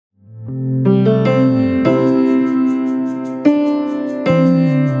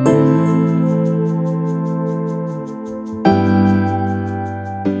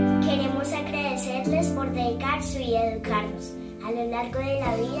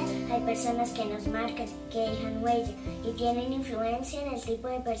hay personas que nos marcan, que dejan huella y tienen influencia en el tipo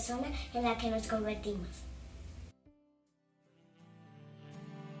de persona en la que nos convertimos.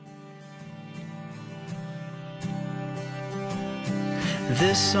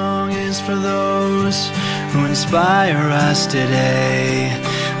 This song is for those who inspire us today,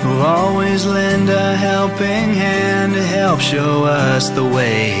 who always lend a helping hand to help show us the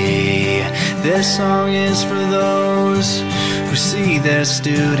way. This song is for those who see their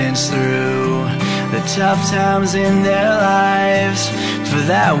students through the tough times in their lives. For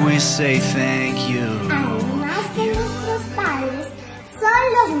that we say thank you. Además de nuestros padres, son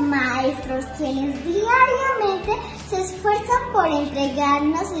los maestros quienes diariamente se esfuerzan por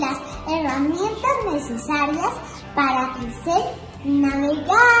entregarnos las herramientas necesarias para crecer y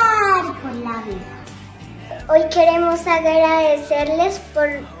navegar por la vida. Hoy queremos agradecerles por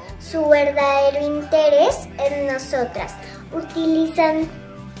su verdadero interés en nosotras. Utilizan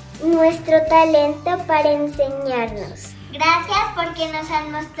nuestro talento para enseñarnos. Gracias porque nos han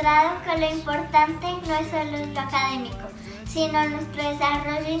mostrado que lo importante no es solo lo académico, sino nuestro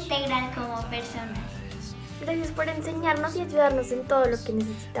desarrollo integral como personas. Gracias por enseñarnos y ayudarnos en todo lo que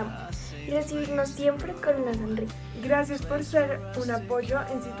necesitamos y recibirnos siempre con una sonrisa. Gracias por ser un apoyo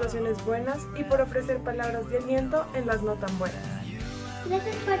en situaciones buenas y por ofrecer palabras de aliento en las no tan buenas.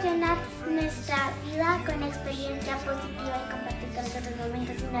 Gracias por llenar nuestra vida con experiencia positiva y compartir con nosotros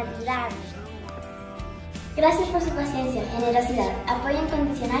momentos inolvidables. Gracias por su paciencia, generosidad, apoyo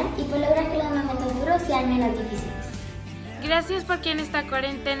incondicional y por lograr que los momentos duros sean menos difíciles. Gracias porque en esta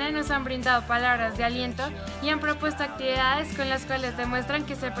cuarentena nos han brindado palabras de aliento y han propuesto actividades con las cuales demuestran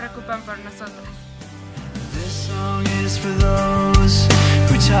que se preocupan por nosotras. This song is for those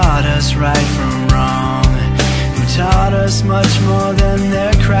who taught us right from wrong, who taught us much more than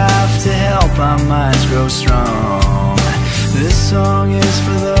their craft to help our minds grow strong. This song is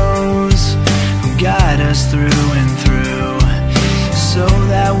for those who guide us through and through, so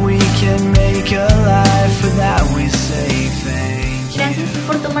that we can make a life. For that we say thank you. Gracias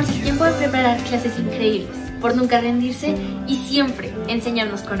por tomarse el tiempo de preparar clases increíbles, por nunca rendirse y siempre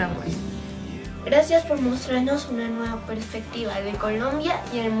enseñarnos con amor. Gracias por mostrarnos una nueva perspectiva de Colombia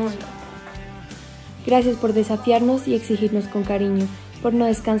y el mundo. Gracias por desafiarnos y exigirnos con cariño, por no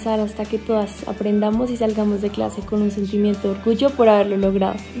descansar hasta que todas aprendamos y salgamos de clase con un sentimiento de orgullo por haberlo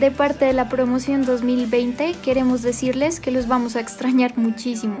logrado. De parte de la promoción 2020 queremos decirles que los vamos a extrañar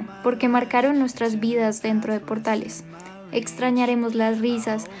muchísimo, porque marcaron nuestras vidas dentro de Portales. Extrañaremos las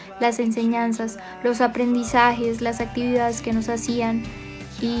risas, las enseñanzas, los aprendizajes, las actividades que nos hacían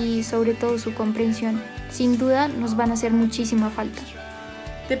y sobre todo su comprensión. Sin duda nos van a hacer muchísima falta.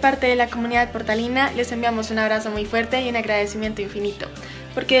 De parte de la comunidad portalina les enviamos un abrazo muy fuerte y un agradecimiento infinito,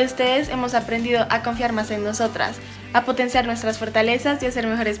 porque de ustedes hemos aprendido a confiar más en nosotras, a potenciar nuestras fortalezas y a ser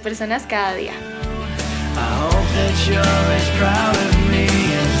mejores personas cada día.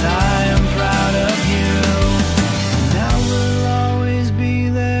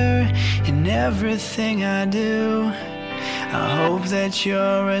 I hope that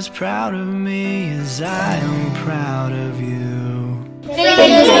you're as proud of me as I am proud of you.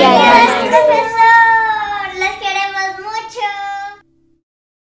 ¡Felicidades!